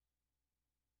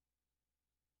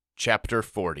Chapter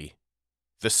 40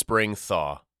 The Spring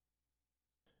Thaw.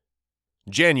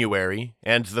 January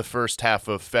and the first half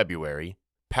of February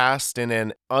passed in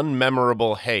an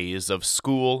unmemorable haze of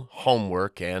school,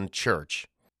 homework, and church.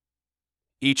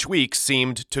 Each week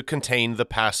seemed to contain the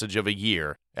passage of a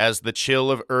year, as the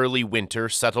chill of early winter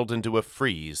settled into a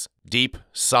freeze, deep,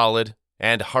 solid,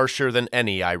 and harsher than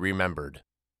any I remembered.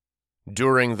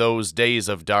 During those days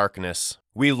of darkness,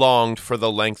 we longed for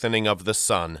the lengthening of the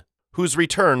sun, whose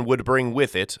return would bring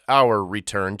with it our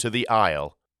return to the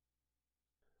Isle.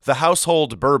 The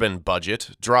household bourbon budget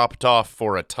dropped off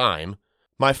for a time.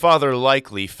 My father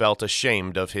likely felt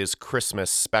ashamed of his Christmas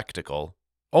spectacle,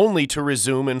 only to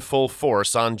resume in full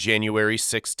force on January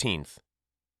 16th.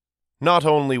 Not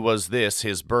only was this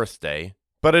his birthday,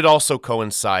 but it also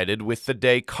coincided with the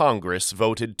day Congress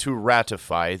voted to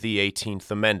ratify the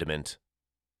 18th Amendment.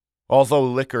 Although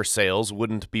liquor sales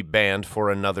wouldn't be banned for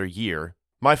another year,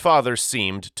 my father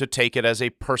seemed to take it as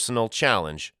a personal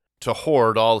challenge, to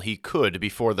hoard all he could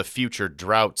before the future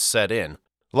drought set in,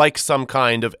 like some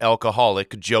kind of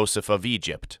alcoholic Joseph of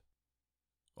Egypt.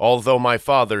 Although my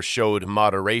father showed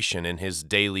moderation in his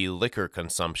daily liquor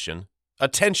consumption, a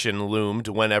tension loomed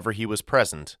whenever he was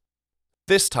present.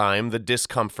 This time the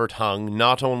discomfort hung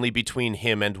not only between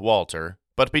him and Walter,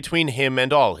 but between him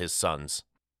and all his sons.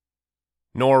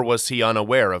 Nor was he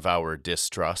unaware of our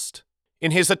distrust. In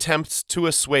his attempts to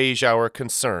assuage our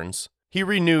concerns, he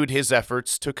renewed his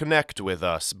efforts to connect with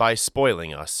us by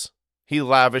spoiling us. He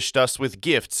lavished us with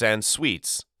gifts and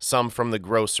sweets, some from the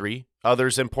grocery,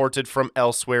 others imported from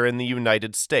elsewhere in the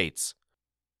United States.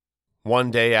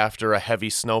 One day after a heavy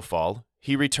snowfall,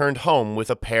 he returned home with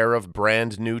a pair of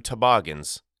brand-new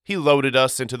toboggans. He loaded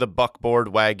us into the buckboard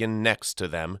wagon next to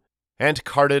them, and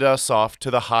carted us off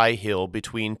to the high hill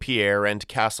between Pierre and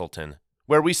Castleton,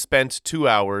 where we spent 2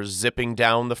 hours zipping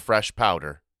down the fresh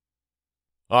powder.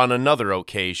 On another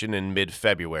occasion in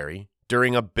mid-February,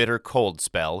 during a bitter cold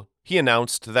spell, he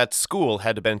announced that school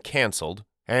had been canceled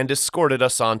and escorted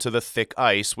us onto the thick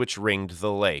ice which ringed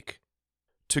the lake.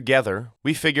 Together,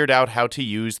 we figured out how to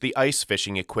use the ice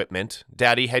fishing equipment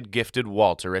Daddy had gifted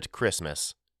Walter at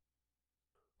Christmas.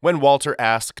 When Walter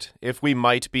asked if we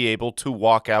might be able to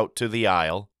walk out to the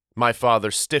Isle, my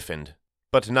father stiffened,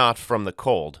 but not from the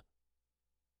cold.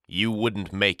 "You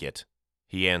wouldn't make it,"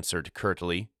 he answered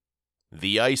curtly.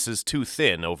 "The ice is too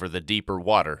thin over the deeper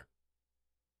water."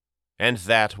 And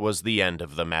that was the end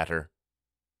of the matter.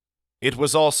 It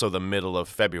was also the middle of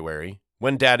February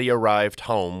when Daddy arrived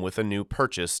home with a new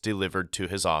purchase delivered to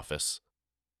his office.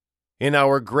 In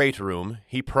our great room,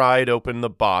 he pried open the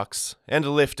box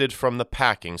and lifted from the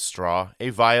packing straw a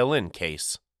violin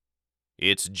case.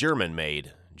 "It's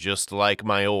German-made, just like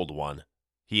my old one,"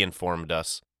 he informed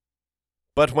us.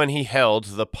 But when he held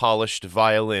the polished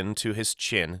violin to his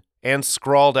chin and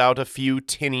scrawled out a few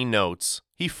tinny notes,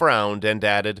 he frowned and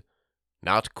added,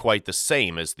 "Not quite the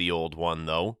same as the old one,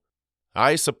 though.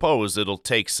 I suppose it'll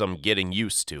take some getting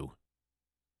used to."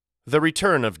 The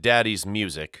return of Daddy's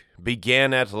music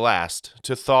began at last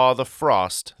to thaw the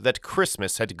frost that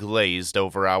Christmas had glazed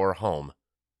over our home.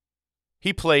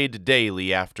 He played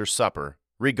daily after supper,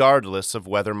 regardless of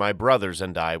whether my brothers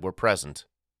and I were present.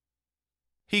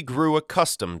 He grew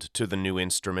accustomed to the new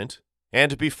instrument,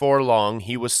 and before long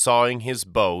he was sawing his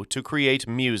bow to create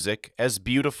music as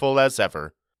beautiful as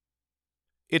ever.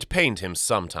 It pained him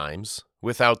sometimes,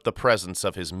 without the presence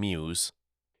of his muse,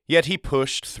 yet he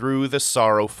pushed through the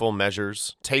sorrowful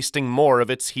measures, tasting more of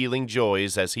its healing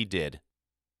joys as he did.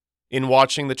 In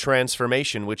watching the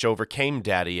transformation which overcame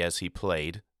Daddy as he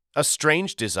played, a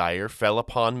strange desire fell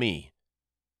upon me.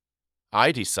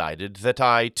 I decided that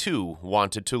I, too,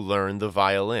 wanted to learn the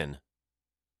violin.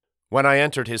 When I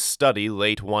entered his study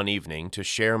late one evening to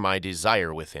share my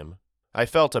desire with him, I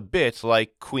felt a bit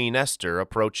like Queen Esther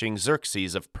approaching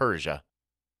Xerxes of Persia.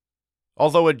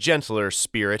 Although a gentler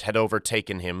spirit had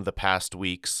overtaken him the past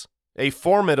weeks, a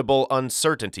formidable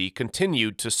uncertainty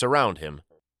continued to surround him.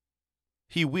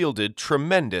 He wielded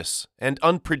tremendous and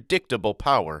unpredictable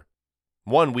power,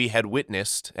 one we had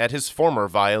witnessed at his former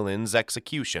violin's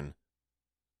execution.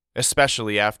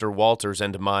 Especially after Walter's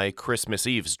and my Christmas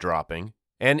eavesdropping,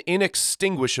 an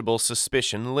inextinguishable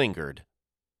suspicion lingered.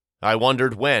 I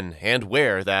wondered when and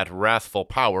where that wrathful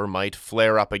power might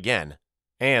flare up again,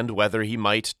 and whether he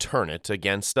might turn it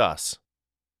against us.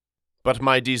 But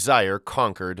my desire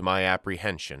conquered my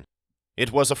apprehension.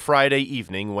 It was a Friday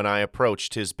evening when I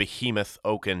approached his behemoth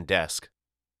oaken desk.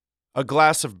 A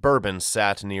glass of bourbon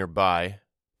sat nearby,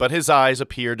 but his eyes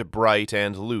appeared bright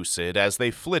and lucid as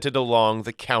they flitted along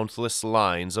the countless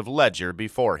lines of ledger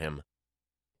before him.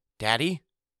 "Daddy?"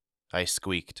 I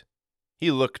squeaked. He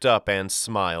looked up and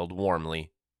smiled warmly.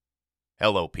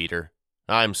 Hello, Peter.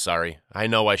 I'm sorry. I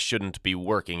know I shouldn't be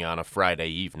working on a Friday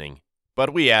evening,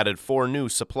 but we added 4 new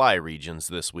supply regions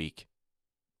this week.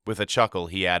 With a chuckle,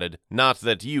 he added, Not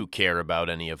that you care about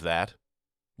any of that.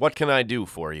 What can I do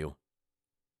for you?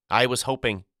 I was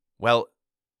hoping, well,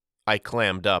 I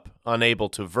clammed up, unable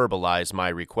to verbalize my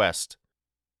request.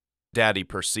 Daddy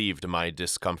perceived my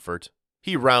discomfort.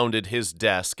 He rounded his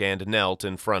desk and knelt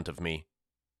in front of me.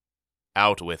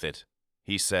 Out with it,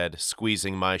 he said,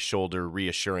 squeezing my shoulder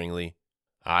reassuringly.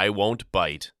 I won't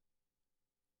bite.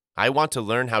 I want to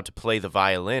learn how to play the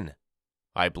violin,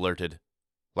 I blurted.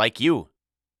 Like you.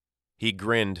 He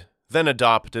grinned, then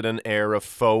adopted an air of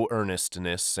faux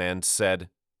earnestness and said,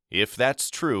 If that's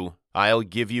true, I'll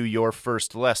give you your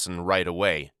first lesson right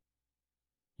away.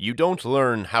 You don't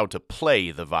learn how to play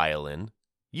the violin.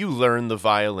 You learn the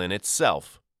violin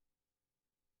itself.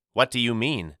 What do you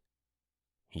mean?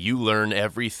 You learn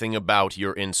everything about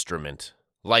your instrument,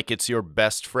 like it's your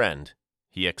best friend,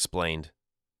 he explained.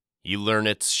 You learn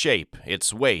its shape,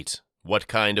 its weight, what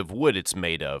kind of wood it's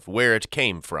made of, where it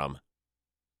came from.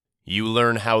 You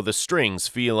learn how the strings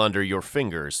feel under your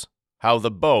fingers, how the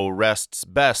bow rests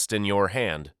best in your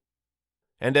hand.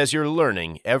 And as you're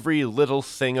learning every little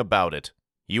thing about it,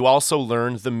 you also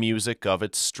learn the music of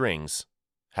its strings,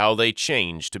 how they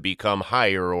change to become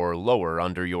higher or lower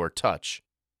under your touch,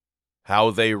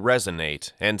 how they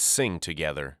resonate and sing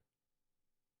together.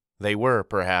 They were,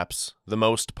 perhaps, the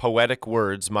most poetic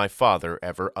words my father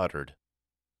ever uttered,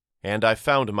 and I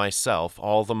found myself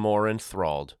all the more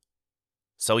enthralled.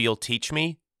 So you'll teach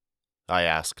me? I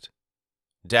asked.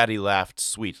 Daddy laughed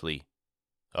sweetly.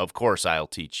 Of course I'll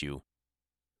teach you.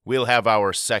 We'll have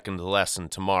our second lesson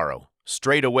tomorrow,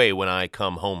 straight away when I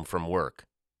come home from work.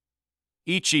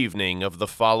 Each evening of the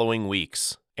following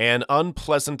weeks, an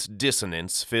unpleasant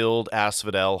dissonance filled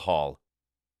Asphodel Hall.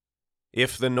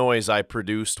 If the noise I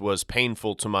produced was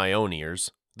painful to my own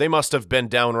ears, they must have been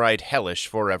downright hellish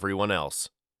for everyone else.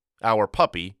 Our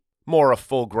puppy, more a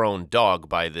full-grown dog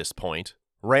by this point,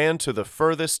 ran to the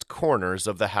furthest corners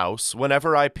of the house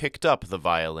whenever I picked up the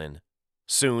violin.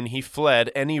 Soon he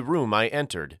fled any room I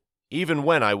entered, even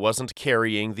when I wasn't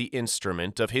carrying the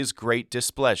instrument of his great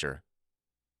displeasure.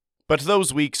 But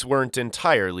those weeks weren't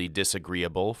entirely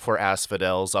disagreeable for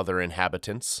Asphodel's other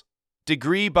inhabitants.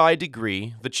 Degree by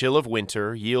degree, the chill of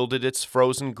winter yielded its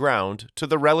frozen ground to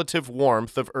the relative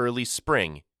warmth of early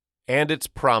spring and its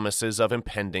promises of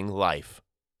impending life.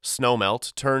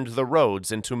 Snowmelt turned the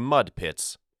roads into mud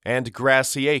pits, and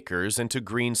grassy acres into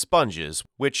green sponges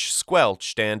which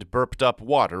squelched and burped up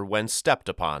water when stepped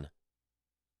upon.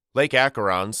 Lake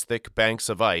Acheron's thick banks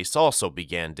of ice also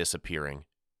began disappearing.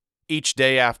 Each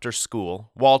day after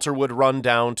school, Walter would run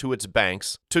down to its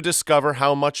banks to discover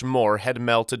how much more had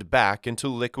melted back into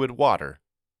liquid water.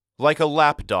 Like a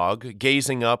lapdog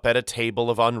gazing up at a table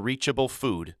of unreachable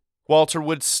food, Walter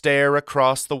would stare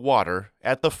across the water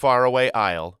at the faraway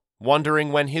isle,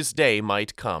 wondering when his day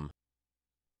might come.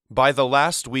 By the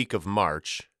last week of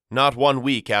March, not 1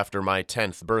 week after my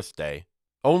 10th birthday,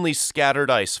 only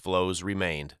scattered ice floes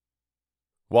remained.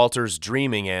 Walter's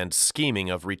dreaming and scheming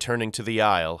of returning to the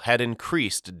isle had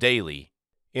increased daily,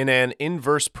 in an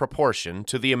inverse proportion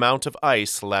to the amount of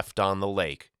ice left on the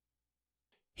lake.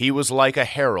 He was like a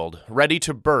herald ready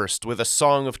to burst with a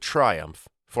song of triumph,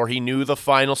 for he knew the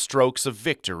final strokes of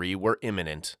victory were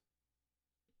imminent.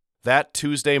 That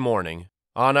Tuesday morning,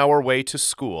 on our way to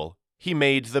school, he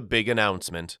made the big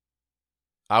announcement.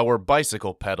 Our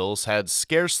bicycle pedals had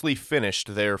scarcely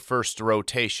finished their first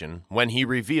rotation when he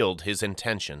revealed his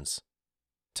intentions.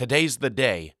 Today's the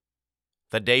day.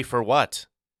 The day for what?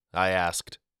 I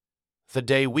asked. The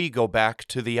day we go back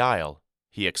to the isle,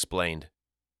 he explained.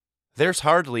 There's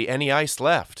hardly any ice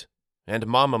left, and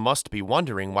Mama must be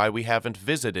wondering why we haven't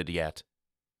visited yet.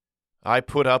 I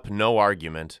put up no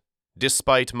argument.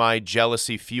 Despite my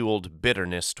jealousy-fueled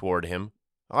bitterness toward him,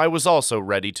 I was also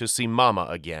ready to see Mama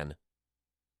again.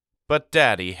 But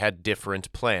Daddy had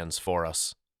different plans for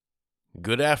us.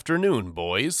 "Good afternoon,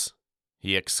 boys,"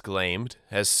 he exclaimed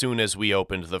as soon as we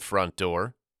opened the front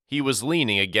door. He was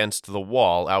leaning against the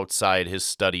wall outside his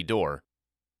study door.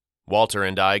 Walter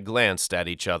and I glanced at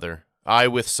each other, I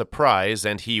with surprise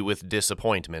and he with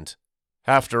disappointment.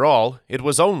 After all, it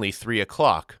was only 3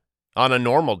 o'clock. On a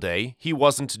normal day, he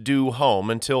wasn't due home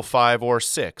until 5 or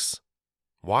 6.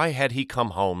 Why had he come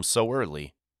home so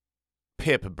early?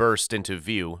 Pip burst into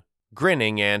view,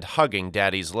 grinning and hugging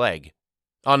Daddy's leg.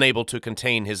 Unable to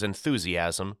contain his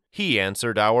enthusiasm, he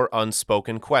answered our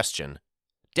unspoken question.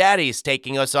 "Daddy's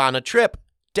taking us on a trip!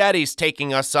 Daddy's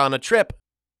taking us on a trip!"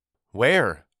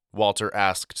 "Where?" Walter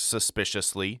asked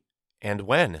suspiciously. "And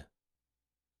when?"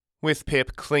 With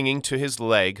Pip clinging to his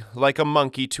leg like a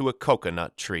monkey to a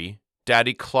coconut tree,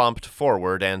 Daddy clomped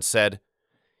forward and said,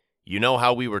 "You know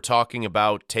how we were talking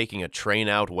about taking a train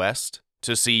out west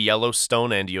to see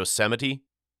Yellowstone and Yosemite?"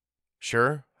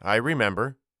 "Sure, I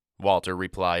remember," Walter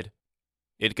replied.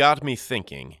 "It got me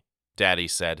thinking," Daddy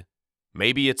said.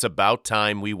 "Maybe it's about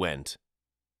time we went.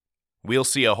 We'll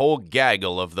see a whole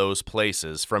gaggle of those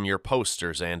places from your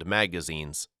posters and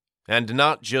magazines. And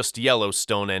not just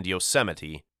Yellowstone and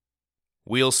Yosemite.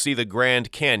 We'll see the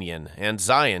Grand Canyon and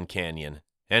Zion Canyon,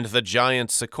 and the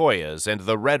giant sequoias and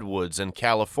the redwoods in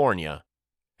California,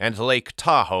 and Lake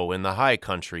Tahoe in the high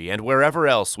country, and wherever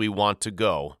else we want to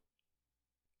go."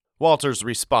 Walter's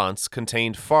response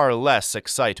contained far less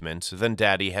excitement than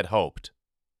Daddy had hoped.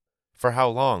 "For how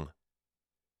long?"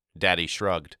 Daddy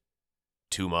shrugged.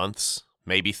 2 months,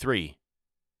 maybe 3.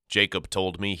 Jacob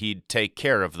told me he'd take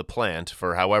care of the plant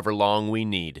for however long we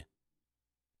need.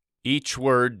 Each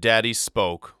word Daddy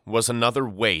spoke was another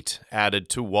weight added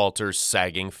to Walter's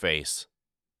sagging face.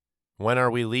 "When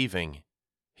are we leaving?"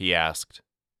 he asked.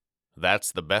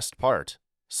 "That's the best part,"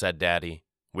 said Daddy.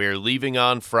 "We're leaving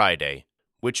on Friday,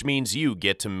 which means you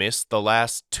get to miss the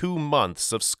last 2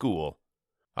 months of school.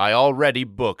 I already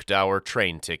booked our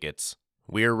train tickets.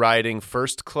 We're riding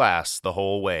first class the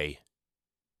whole way.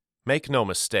 Make no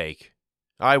mistake,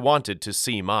 I wanted to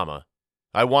see Mama.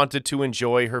 I wanted to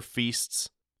enjoy her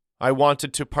feasts. I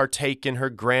wanted to partake in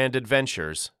her grand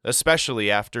adventures,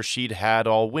 especially after she'd had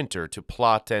all winter to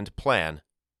plot and plan.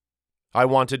 I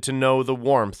wanted to know the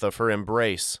warmth of her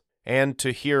embrace, and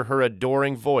to hear her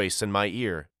adoring voice in my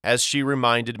ear as she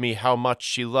reminded me how much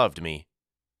she loved me.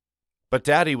 But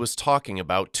Daddy was talking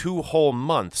about 2 whole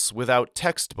months without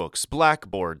textbooks,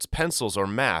 blackboards, pencils, or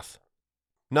math.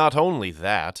 Not only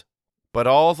that, but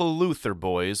all the Luther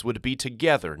boys would be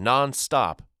together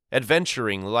non-stop,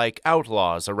 adventuring like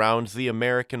outlaws around the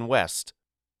American West.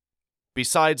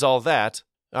 Besides all that,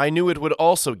 I knew it would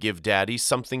also give Daddy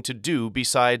something to do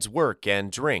besides work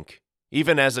and drink.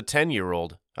 Even as a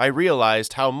 10-year-old, I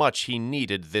realized how much he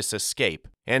needed this escape,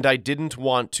 and I didn't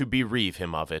want to bereave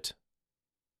him of it.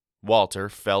 Walter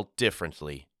felt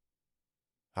differently.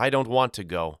 "I don't want to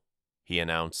go," he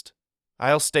announced.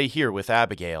 "I'll stay here with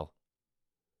Abigail."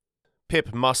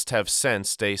 Pip must have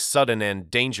sensed a sudden and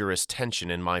dangerous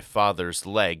tension in my father's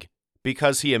leg,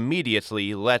 because he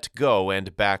immediately let go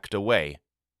and backed away.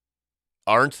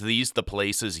 "Aren't these the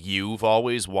places you've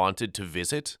always wanted to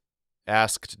visit?"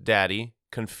 asked Daddy,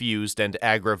 confused and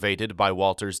aggravated by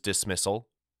Walter's dismissal.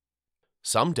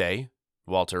 "Someday,"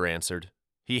 Walter answered.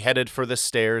 He headed for the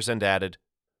stairs and added,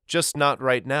 "Just not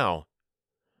right now."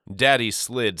 Daddy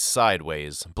slid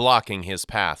sideways, blocking his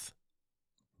path.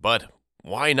 "But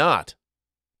why not?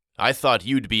 I thought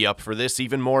you'd be up for this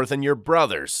even more than your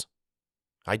brothers."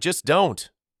 "I just don't,"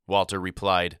 Walter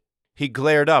replied. He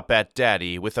glared up at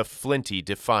Daddy with a flinty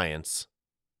defiance.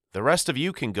 "The rest of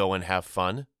you can go and have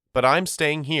fun, but I'm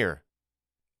staying here."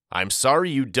 "I'm sorry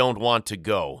you don't want to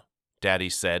go," Daddy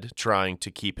said, trying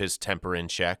to keep his temper in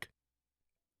check.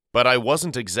 "But I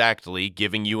wasn't exactly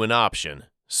giving you an option,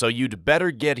 so you'd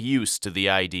better get used to the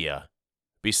idea.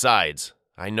 Besides,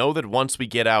 I know that once we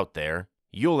get out there,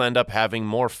 you'll end up having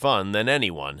more fun than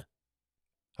anyone."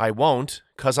 "I won't,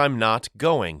 'cause I'm not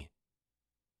going."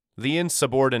 The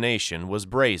insubordination was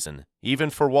brazen, even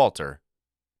for Walter.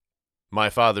 My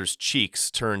father's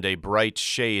cheeks turned a bright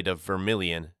shade of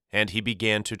vermilion, and he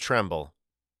began to tremble.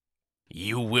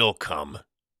 "You will come,"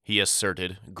 he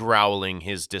asserted, growling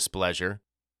his displeasure.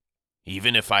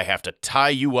 "Even if I have to tie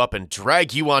you up and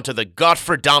drag you onto the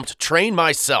Gottverdammt train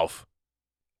myself."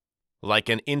 Like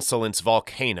an insolence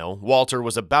volcano, Walter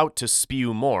was about to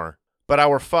spew more, but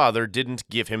our father didn't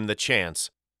give him the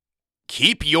chance.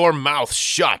 "Keep your mouth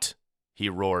shut," he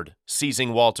roared,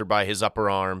 seizing Walter by his upper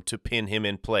arm to pin him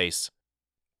in place.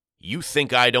 "You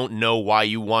think I don't know why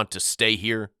you want to stay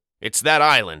here? It's that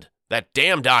island, that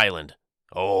damned island.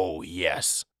 Oh,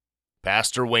 yes.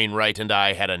 Pastor Wainwright and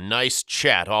I had a nice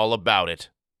chat all about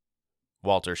it."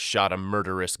 Walter shot a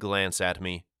murderous glance at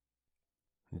me.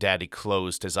 Daddy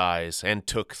closed his eyes and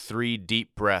took 3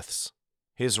 deep breaths.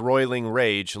 His roiling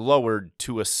rage lowered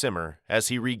to a simmer as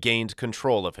he regained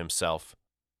control of himself.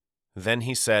 Then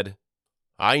he said,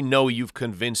 "I know you've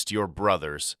convinced your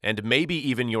brothers, and maybe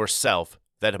even yourself,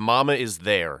 that Mama is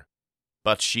there.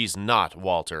 But she's not,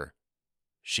 Walter.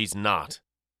 She's not.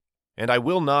 And I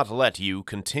will not let you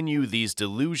continue these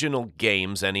delusional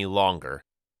games any longer.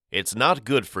 It's not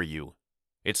good for you.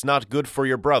 It's not good for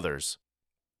your brothers.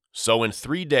 So in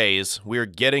 3 days, we're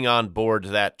getting on board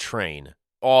that train,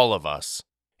 all of us,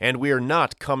 and we're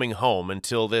not coming home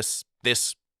until this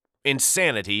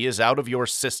insanity is out of your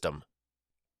system."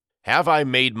 Have I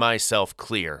made myself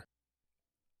clear?"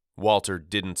 Walter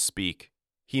didn't speak.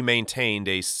 He maintained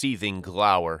a seething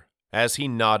glower as he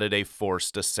nodded a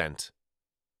forced assent.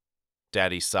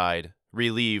 Daddy sighed,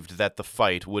 relieved that the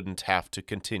fight wouldn't have to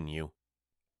continue.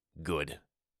 "Good,"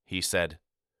 he said.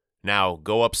 "Now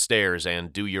go upstairs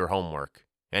and do your homework,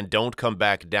 and don't come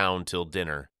back down till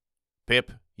dinner.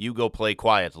 Pip, you go play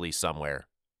quietly somewhere.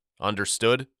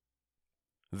 Understood?"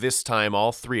 This time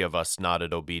all three of us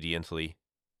nodded obediently.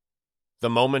 The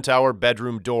moment our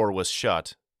bedroom door was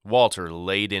shut, Walter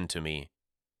laid into me.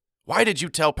 "Why did you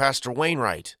tell Pastor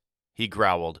Wainwright?" he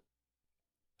growled.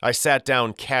 I sat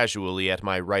down casually at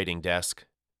my writing desk.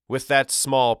 With that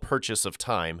small purchase of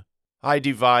time, I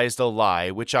devised a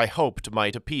lie which I hoped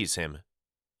might appease him.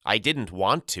 "I didn't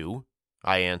want to,"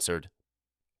 I answered.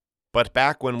 "But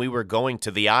back when we were going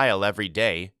to the aisle every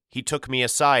day, he took me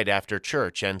aside after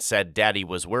church and said Daddy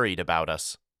was worried about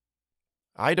us."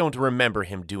 "I don't remember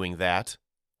him doing that,"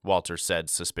 Walter said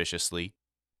suspiciously.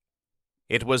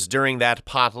 "It was during that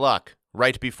potluck,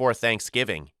 right before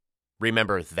Thanksgiving.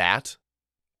 Remember that?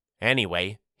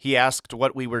 Anyway, he asked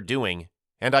what we were doing,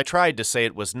 and I tried to say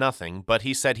it was nothing, but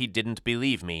he said he didn't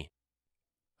believe me.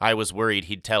 I was worried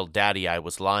he'd tell Daddy I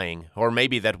was lying, or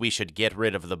maybe that we should get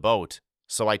rid of the boat,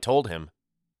 so I told him."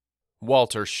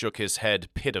 Walter shook his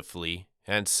head pitifully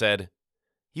and said,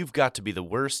 "You've got to be the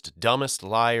worst, dumbest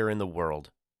liar in the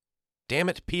world. Damn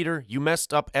it, Peter, you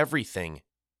messed up everything."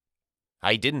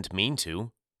 "I didn't mean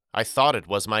to. I thought it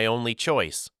was my only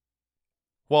choice."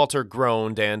 Walter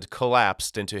groaned and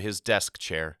collapsed into his desk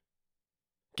chair.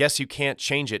 "Guess you can't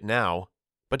change it now,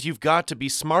 but you've got to be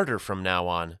smarter from now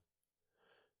on."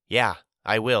 "Yeah,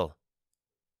 I will."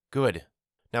 "Good.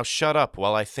 Now shut up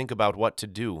while I think about what to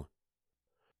do."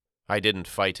 I didn't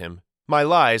fight him. My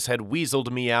lies had weaseled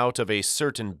me out of a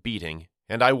certain beating,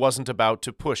 and I wasn't about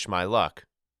to push my luck.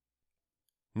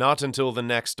 Not until the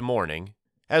next morning,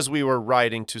 as we were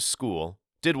riding to school,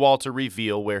 did Walter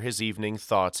reveal where his evening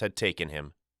thoughts had taken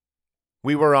him.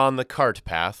 We were on the cart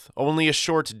path, only a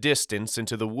short distance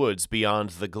into the woods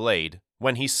beyond the glade,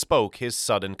 when he spoke his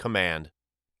sudden command.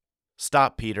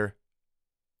 "Stop, Peter."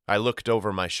 I looked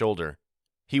over my shoulder.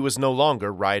 He was no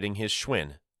longer riding his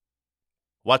Schwinn.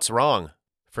 "What's wrong?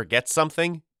 Forget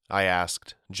something?" I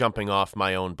asked, jumping off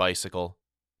my own bicycle.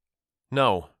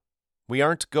 "No, we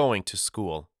aren't going to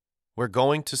school. We're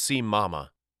going to see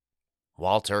Mama."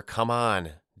 "Walter, come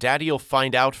on. Daddy'll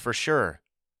find out for sure."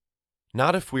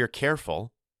 "Not if we're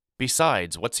careful.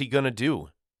 Besides, what's he gonna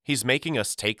do? He's making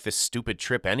us take this stupid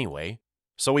trip anyway,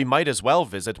 so we might as well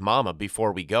visit Mama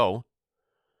before we go."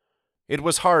 It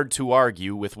was hard to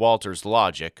argue with Walter's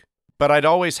logic, but I'd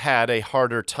always had a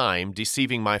harder time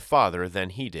deceiving my father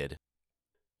than he did.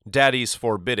 Daddy's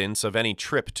forbiddance of any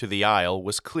trip to the aisle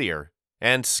was clear,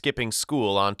 and skipping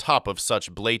school on top of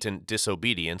such blatant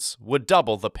disobedience would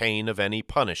double the pain of any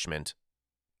punishment.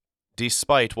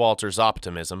 Despite Walter's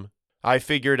optimism, I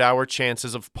figured our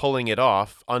chances of pulling it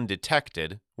off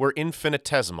undetected were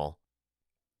infinitesimal.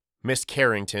 Miss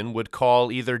Carrington would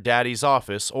call either Daddy's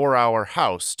office or our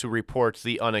house to report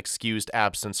the unexcused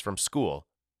absence from school.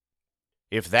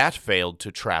 If that failed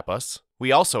to trap us,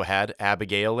 we also had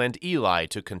Abigail and Eli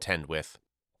to contend with,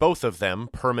 both of them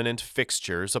permanent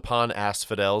fixtures upon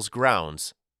Asphodel's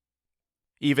grounds.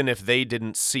 Even if they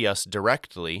didn't see us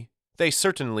directly, they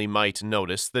certainly might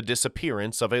notice the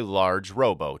disappearance of a large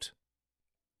rowboat.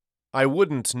 I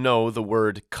wouldn't know the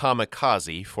word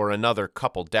kamikaze for another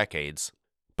couple decades,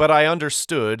 but I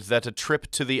understood that a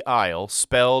trip to the aisle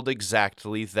spelled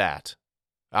exactly that,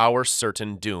 our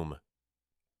certain doom.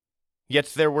 Yet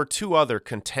there were two other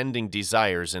contending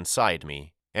desires inside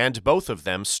me, and both of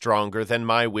them stronger than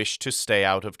my wish to stay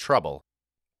out of trouble.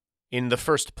 In the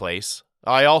first place,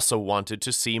 I also wanted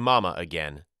to see Mama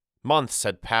again. Months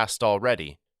had passed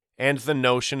already, and the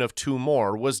notion of two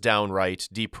more was downright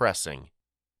depressing.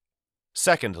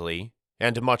 Secondly,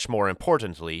 and much more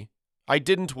importantly, I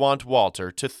didn't want Walter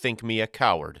to think me a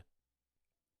coward.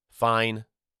 "Fine,"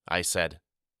 I said.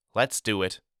 "Let's do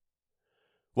it."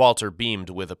 Walter beamed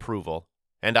with approval,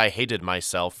 and I hated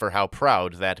myself for how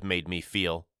proud that made me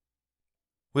feel.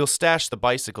 "We'll stash the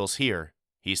bicycles here,"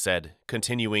 he said,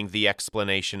 continuing the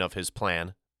explanation of his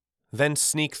plan. "Then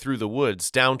sneak through the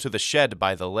woods down to the shed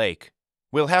by the lake.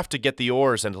 We'll have to get the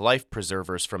oars and life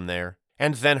preservers from there,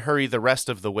 and then hurry the rest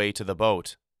of the way to the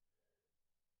boat."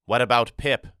 "What about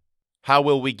Pip? How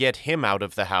will we get him out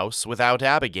of the house without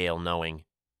Abigail knowing?"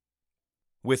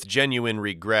 With genuine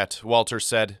regret, Walter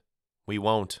said, "We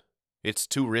won't. It's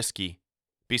too risky.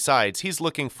 Besides, he's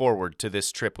looking forward to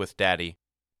this trip with Daddy.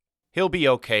 He'll be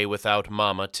okay without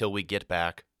Mama till we get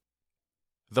back."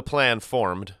 The plan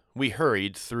formed, we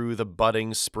hurried through the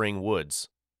budding spring woods.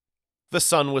 The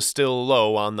sun was still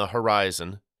low on the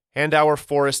horizon, and our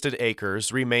forested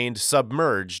acres remained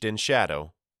submerged in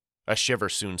shadow. A shiver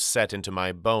soon set into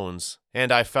my bones,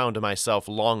 and I found myself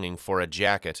longing for a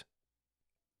jacket.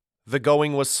 The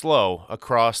going was slow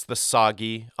across the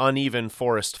soggy, uneven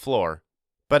forest floor,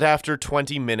 but after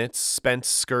 20 minutes spent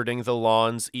skirting the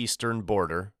lawn's eastern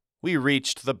border, we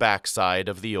reached the backside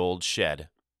of the old shed.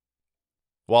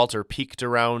 Walter peeked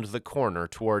around the corner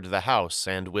toward the house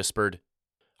and whispered,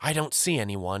 "I don't see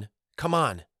anyone. Come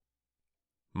on."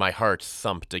 My heart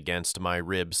thumped against my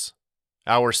ribs.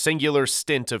 Our singular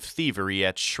stint of thievery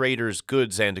at Schrader's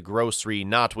Goods and Grocery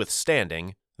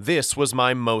notwithstanding, this was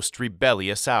my most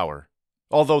rebellious hour.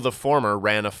 Although the former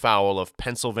ran afoul of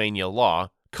Pennsylvania law,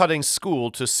 cutting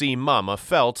school to see Mama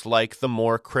felt like the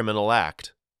more criminal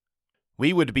act.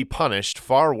 We would be punished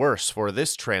far worse for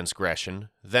this transgression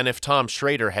than if Tom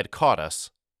Schrader had caught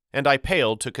us, and I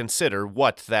paled to consider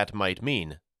what that might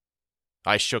mean.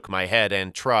 I shook my head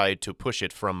and tried to push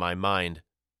it from my mind.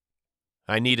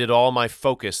 I needed all my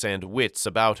focus and wits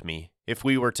about me if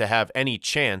we were to have any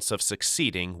chance of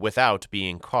succeeding without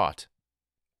being caught.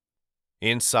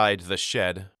 Inside the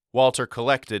shed, Walter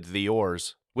collected the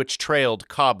oars, which trailed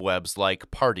cobwebs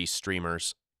like party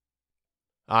streamers.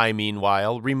 I,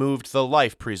 meanwhile, removed the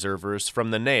life preservers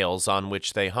from the nails on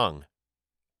which they hung.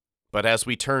 But as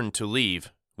we turned to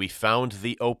leave, we found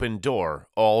the open door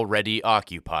already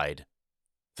occupied.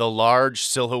 The large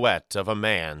silhouette of a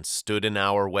man stood in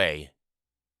our way.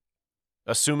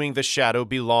 Assuming the shadow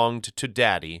belonged to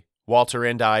Daddy, Walter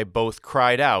and I both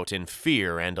cried out in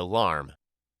fear and alarm.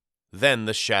 Then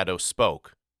the shadow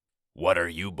spoke. "What are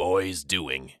you boys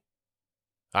doing?"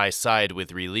 I sighed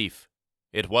with relief.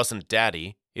 It wasn't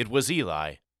Daddy, it was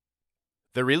Eli.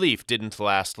 The relief didn't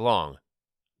last long.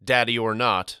 Daddy or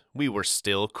not, we were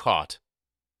still caught.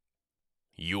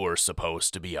 "You're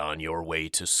supposed to be on your way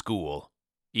to school,"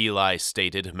 Eli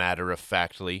stated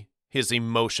matter-of-factly, his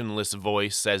emotionless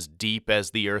voice as deep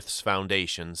as the earth's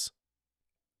foundations.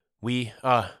 We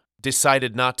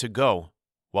decided not to go,"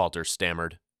 Walter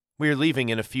stammered. "We're leaving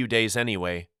in a few days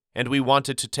anyway, and we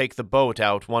wanted to take the boat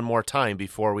out one more time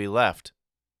before we left."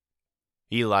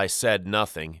 Eli said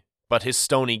nothing, but his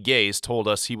stony gaze told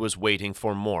us he was waiting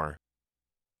for more.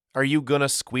 "Are you gonna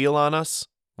squeal on us?"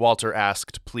 Walter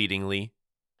asked pleadingly.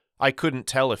 I couldn't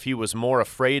tell if he was more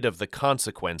afraid of the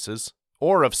consequences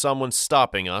or of someone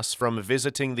stopping us from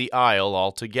visiting the Isle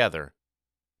altogether.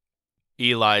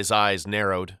 Eli's eyes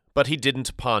narrowed, but he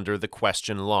didn't ponder the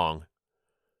question long.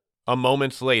 A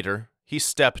moment later, he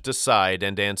stepped aside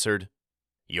and answered,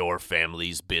 "Your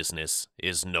family's business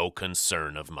is no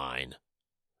concern of mine."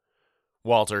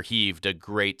 Walter heaved a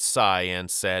great sigh and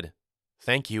said,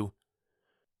 "Thank you."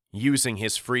 Using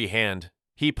his free hand,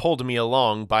 he pulled me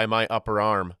along by my upper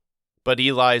arm, but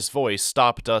Eli's voice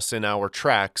stopped us in our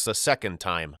tracks a second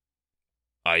time.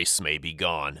 "Ice may be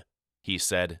gone," he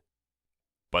said,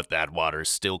 "but that water's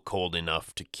still cold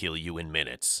enough to kill you in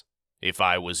minutes. If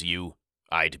I was you,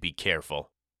 I'd be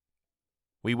careful."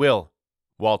 "We will,"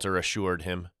 Walter assured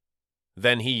him.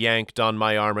 Then he yanked on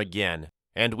my arm again,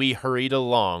 and we hurried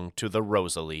along to the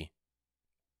Rosalie.